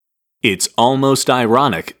It's almost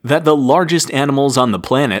ironic that the largest animals on the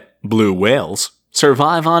planet, blue whales,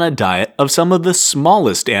 survive on a diet of some of the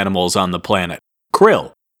smallest animals on the planet,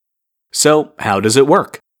 krill. So, how does it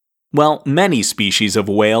work? Well, many species of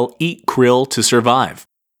whale eat krill to survive.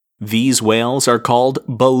 These whales are called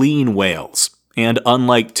baleen whales, and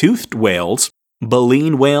unlike toothed whales,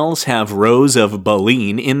 baleen whales have rows of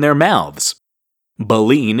baleen in their mouths.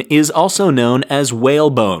 Baleen is also known as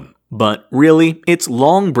whalebone, but really it's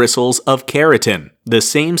long bristles of keratin, the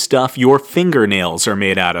same stuff your fingernails are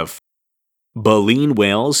made out of. Baleen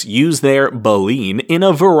whales use their baleen in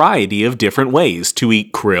a variety of different ways to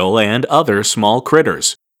eat krill and other small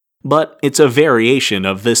critters, but it's a variation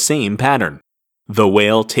of the same pattern. The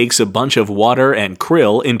whale takes a bunch of water and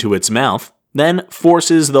krill into its mouth, then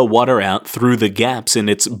forces the water out through the gaps in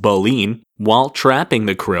its baleen while trapping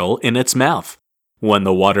the krill in its mouth. When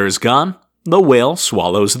the water is gone, the whale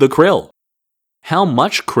swallows the krill. How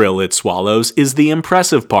much krill it swallows is the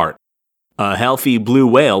impressive part. A healthy blue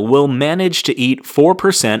whale will manage to eat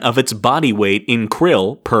 4% of its body weight in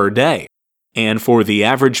krill per day. And for the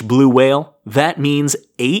average blue whale, that means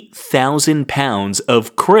 8,000 pounds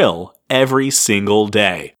of krill every single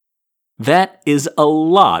day. That is a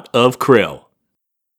lot of krill.